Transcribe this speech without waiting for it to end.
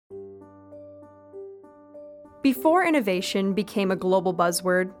Before innovation became a global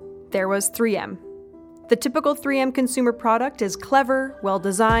buzzword, there was 3M. The typical 3M consumer product is clever,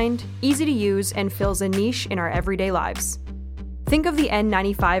 well-designed, easy to use, and fills a niche in our everyday lives. Think of the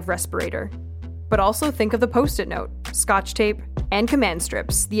N95 respirator, but also think of the Post-it note, Scotch tape, and command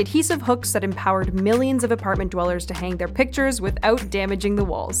strips, the adhesive hooks that empowered millions of apartment dwellers to hang their pictures without damaging the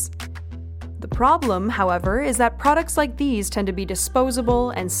walls. The problem, however, is that products like these tend to be disposable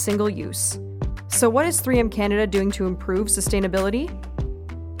and single-use. So what is 3M Canada doing to improve sustainability?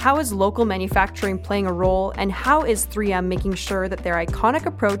 How is local manufacturing playing a role, and how is 3M making sure that their iconic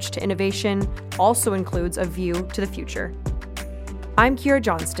approach to innovation also includes a view to the future? I'm Kira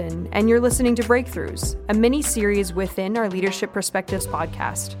Johnston, and you're listening to Breakthroughs, a mini-series within our Leadership Perspectives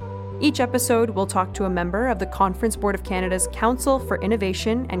podcast. Each episode, we'll talk to a member of the Conference Board of Canada's Council for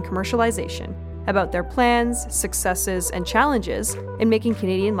Innovation and Commercialization about their plans, successes, and challenges in making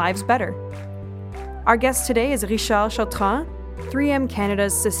Canadian lives better. Our guest today is Richard Chartrand, 3M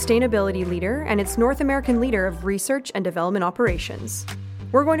Canada's sustainability leader and its North American leader of research and development operations.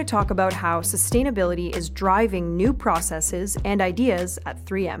 We're going to talk about how sustainability is driving new processes and ideas at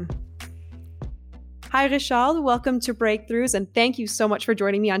 3M. Hi, Richard. Welcome to Breakthroughs, and thank you so much for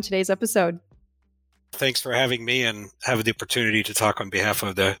joining me on today's episode. Thanks for having me and having the opportunity to talk on behalf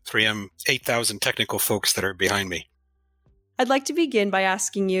of the 3M 8,000 technical folks that are behind me. I'd like to begin by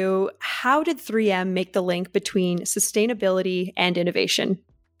asking you, how did 3M make the link between sustainability and innovation?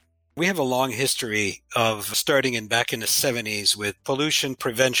 We have a long history of starting back in the 70s with pollution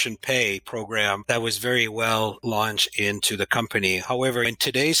prevention pay program that was very well launched into the company. However, in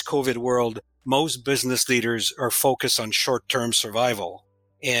today's COVID world, most business leaders are focused on short-term survival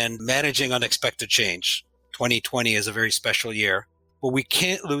and managing unexpected change. 2020 is a very special year. But we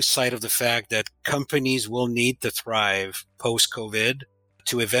can't lose sight of the fact that companies will need to thrive post-COVID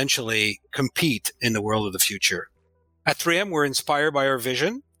to eventually compete in the world of the future. At 3M, we're inspired by our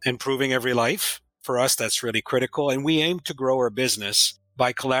vision, improving every life. For us, that's really critical. And we aim to grow our business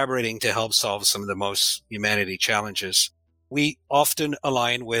by collaborating to help solve some of the most humanity challenges. We often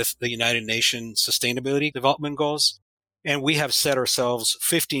align with the United Nations Sustainability Development Goals. And we have set ourselves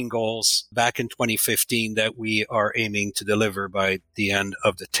 15 goals back in 2015 that we are aiming to deliver by the end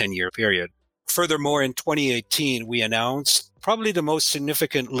of the 10-year period. Furthermore, in 2018, we announced probably the most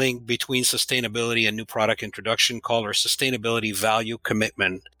significant link between sustainability and new product introduction called our Sustainability Value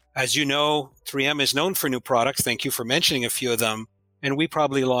Commitment. As you know, 3M is known for new products. Thank you for mentioning a few of them. And we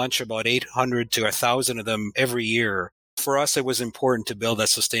probably launch about 800 to 1,000 of them every year. For us, it was important to build that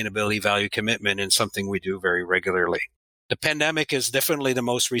sustainability value commitment in something we do very regularly. The pandemic is definitely the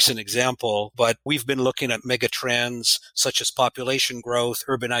most recent example, but we've been looking at mega trends such as population growth,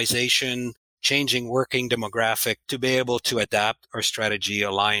 urbanization, changing working demographic to be able to adapt our strategy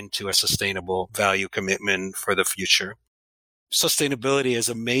aligned to a sustainable value commitment for the future. Sustainability is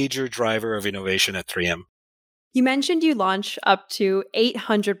a major driver of innovation at 3M. You mentioned you launch up to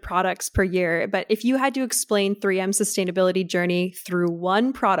 800 products per year, but if you had to explain 3M's sustainability journey through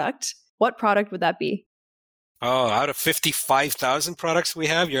one product, what product would that be? Oh, out of 55,000 products we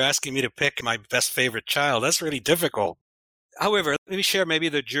have, you're asking me to pick my best favorite child. That's really difficult. However, let me share maybe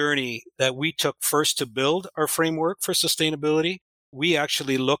the journey that we took first to build our framework for sustainability. We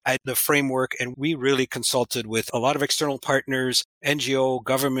actually looked at the framework and we really consulted with a lot of external partners, NGO,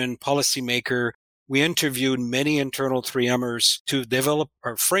 government, policymaker. We interviewed many internal 3Mers to develop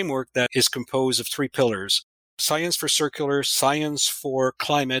our framework that is composed of 3 pillars: science for circular, science for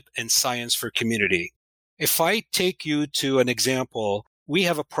climate, and science for community. If I take you to an example, we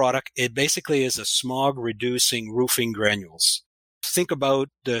have a product. It basically is a smog-reducing roofing granules. Think about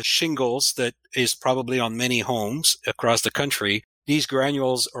the shingles that is probably on many homes across the country. These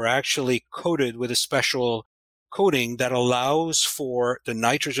granules are actually coated with a special coating that allows for the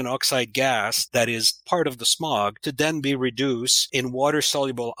nitrogen oxide gas that is part of the smog to then be reduced in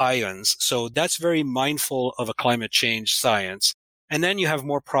water-soluble ions. So that's very mindful of a climate change science. And then you have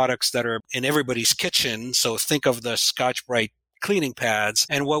more products that are in everybody's kitchen. So think of the Scotch-Brite cleaning pads.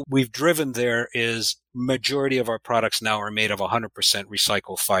 And what we've driven there is majority of our products now are made of 100%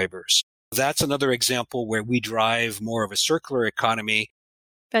 recycled fibers. That's another example where we drive more of a circular economy.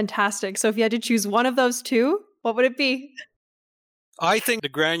 Fantastic. So if you had to choose one of those two, what would it be? I think the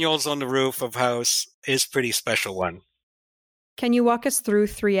granules on the roof of house is a pretty special one. Can you walk us through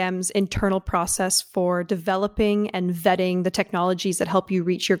 3M's internal process for developing and vetting the technologies that help you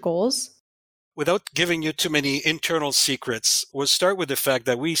reach your goals? Without giving you too many internal secrets, we'll start with the fact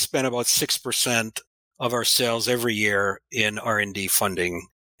that we spend about 6% of our sales every year in R&D funding.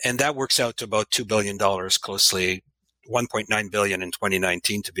 And that works out to about $2 billion closely, $1.9 billion in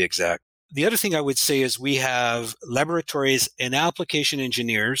 2019 to be exact. The other thing I would say is we have laboratories and application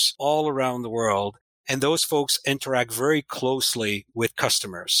engineers all around the world, and those folks interact very closely with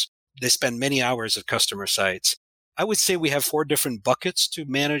customers. They spend many hours at customer sites. I would say we have 4 different buckets to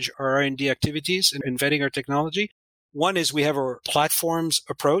manage our R&D activities in vetting our technology. One is we have our platforms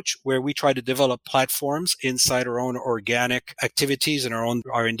approach, where we try to develop platforms inside our own organic activities and our own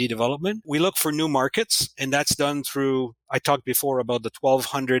R&D development. We look for new markets, and that's done through, I talked before about the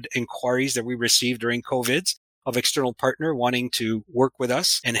 1,200 inquiries that we received during COVID of external partner wanting to work with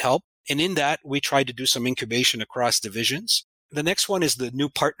us and help. And in that, we try to do some incubation across divisions. The next one is the new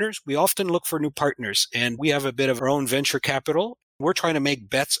partners. We often look for new partners, and we have a bit of our own venture capital. We're trying to make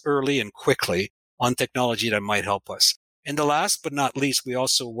bets early and quickly on technology that might help us. And the last but not least, we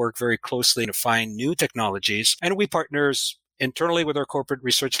also work very closely to find new technologies, and we partners internally with our corporate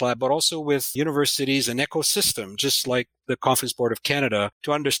research lab, but also with universities and ecosystem, just like the Conference Board of Canada,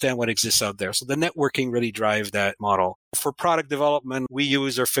 to understand what exists out there. So the networking really drives that model. For product development, we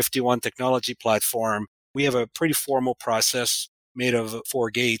use our 51 technology platform. We have a pretty formal process made of 4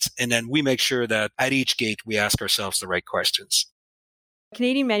 gates, and then we make sure that at each gate, we ask ourselves the right questions.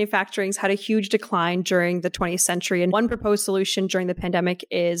 Canadian manufacturing's had a huge decline during the 20th century, and one proposed solution during the pandemic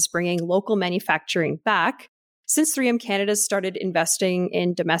is bringing local manufacturing back. Since 3M Canada started investing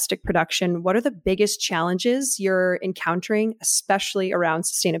in domestic production, what are the biggest challenges you're encountering, especially around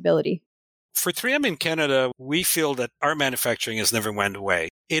sustainability? For 3M in Canada, we feel that our manufacturing has never went away.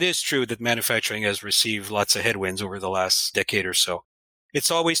 It is true that manufacturing has received lots of headwinds over the last decade or so.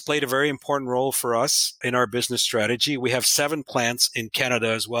 It's always played a very important role for us in our business strategy. We have 7 plants in Canada,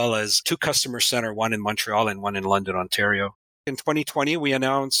 as well as 2 customer centers, one in Montreal and one in London, Ontario. In 2020, we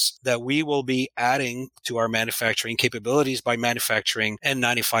announced that we will be adding to our manufacturing capabilities by manufacturing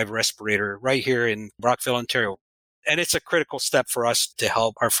N95 respirator right here in Brockville, Ontario. And it's a critical step for us to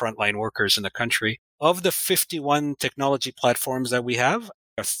help our frontline workers in the country. Of the 51 technology platforms that we have,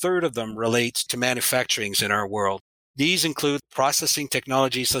 a third of them relate to manufacturings in our world. These include processing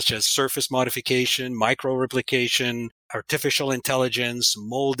technologies such as surface modification, microreplication, artificial intelligence,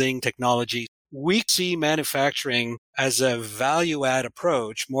 molding technology. We see manufacturing as a value-add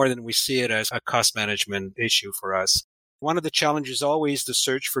approach more than we see it as a cost management issue for us. One of the challenges is always the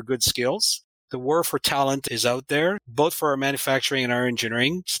search for good skills. The war for talent is out there, both for our manufacturing and our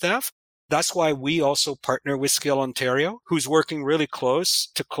engineering staff. That's why we also partner with Skill Ontario, who's working really close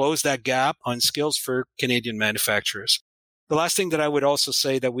to close that gap on skills for Canadian manufacturers. The last thing that I would also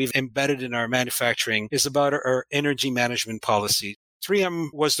say that we've embedded in our manufacturing is about our energy management policy. 3M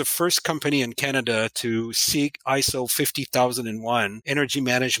was the first company in Canada to seek ISO 50001 energy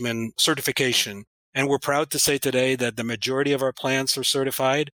management certification. And we're proud to say today that the majority of our plants are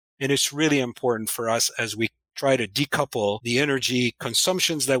certified. And it's really important for us as we try to decouple the energy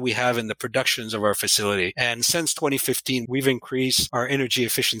consumptions that we have in the productions of our facility. And since 2015, we've increased our energy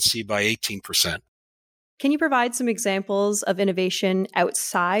efficiency by 18%. Can you provide some examples of innovation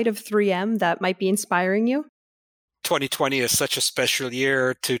outside of 3M that might be inspiring you? 2020 is such a special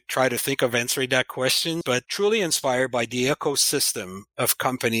year to try to think of answering that question, but truly inspired by the ecosystem of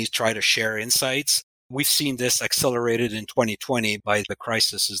companies try to share insights. We've seen this accelerated in 2020 by the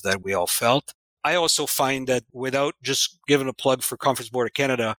crises that we all felt. I also find that without just giving a plug for Conference Board of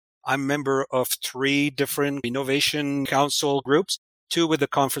Canada, I'm a member of 3 different innovation council groups, 2 with the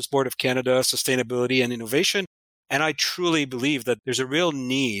Conference Board of Canada, Sustainability and Innovation. And I truly believe that there's a real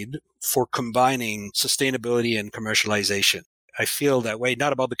need for combining sustainability and commercialization. I feel that way,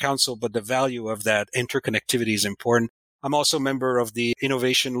 not about the council, but the value of that interconnectivity is important. I'm also a member of the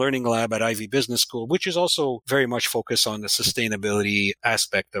Innovation Learning Lab at Ivey Business School, which is also very much focused on the sustainability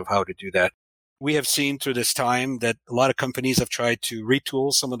aspect of how to do that. We have seen through this time that a lot of companies have tried to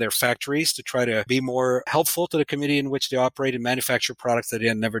retool some of their factories to try to be more helpful to the community in which they operate and manufacture products that they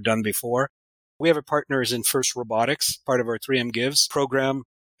had never done before. We have partners in FIRST Robotics, part of our 3M Gives program.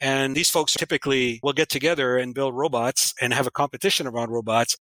 And these folks typically will get together and build robots and have a competition around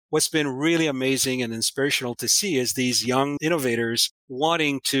robots. What's been really amazing and inspirational to see is these young innovators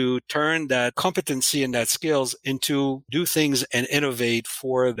wanting to turn that competency and that skills into do things and innovate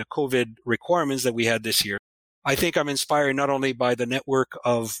for the COVID requirements that we had this year. I think I'm inspired not only by the network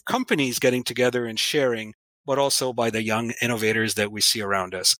of companies getting together and sharing, but also by the young innovators that we see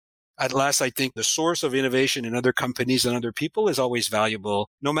around us. At last, I think the source of innovation in other companies and other people is always valuable.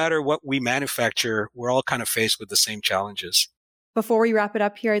 No matter what we manufacture, we're all kind of faced with the same challenges. Before we wrap it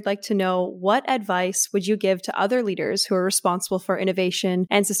up here, I'd like to know, what advice would you give to other leaders who are responsible for innovation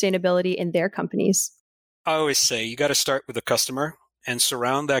and sustainability in their companies? I always say you got to start with the customer and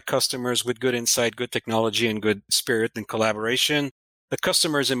surround that customers with good insight, good technology, and good spirit and collaboration. The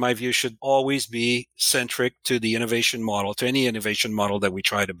customers, in my view, should always be centric to the innovation model, to any innovation model that we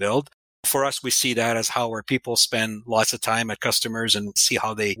try to build. For us, we see that as how our people spend lots of time at customers and see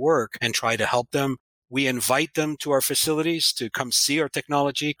how they work and try to help them. We invite them to our facilities to come see our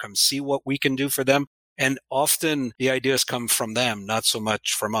technology, come see what we can do for them. And often the ideas come from them, not so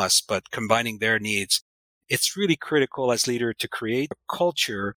much from us, but combining their needs. It's really critical as leader to create a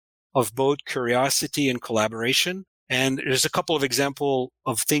culture of both curiosity and collaboration. And there's a couple of examples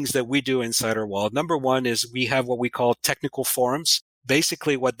of things that we do inside our wall. Number one is we have what we call technical forums.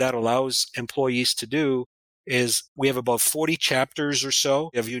 Basically, what that allows employees to do is we have about 40 chapters or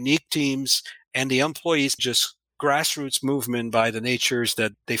so of unique teams, and the employees just grassroots movement by the natures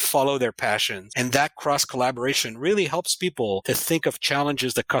that they follow their passions. And that cross collaboration really helps people to think of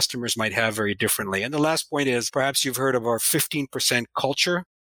challenges that customers might have very differently. And the last point is perhaps you've heard of our 15% culture.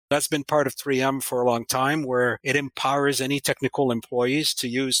 That's been part of 3M for a long time, where it empowers any technical employees to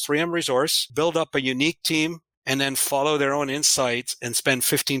use 3M resource, build up a unique team, and then follow their own insights and spend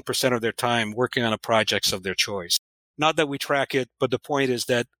 15% of their time working on projects of their choice. Not that we track it, but the point is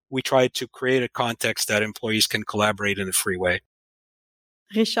that we try to create a context that employees can collaborate in a free way.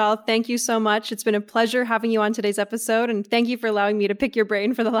 Richard, thank you so much. It's been a pleasure having you on today's episode, and thank you for allowing me to pick your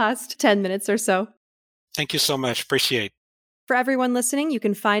brain for the last 10 minutes or so. Thank you so much. Appreciate it. For everyone listening, you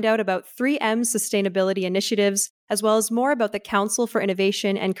can find out about 3M's sustainability initiatives, as well as more about the Council for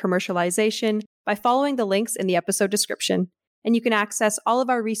Innovation and Commercialization by following the links in the episode description. And you can access all of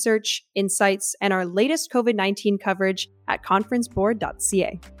our research, insights, and our latest COVID-19 coverage at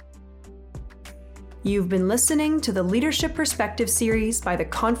conferenceboard.ca. You've been listening to the Leadership Perspective series by the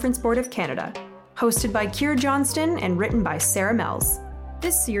Conference Board of Canada, hosted by Keir Johnston and written by Sarah Mells.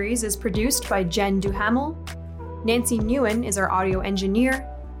 This series is produced by Jen Duhamel. Nancy Nguyen is our audio engineer,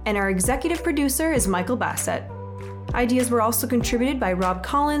 and our executive producer is Michael Bassett. Ideas were also contributed by Rob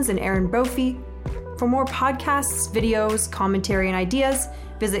Collins and Aaron Brophy. For more podcasts, videos, commentary, and ideas,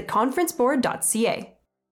 visit conferenceboard.ca.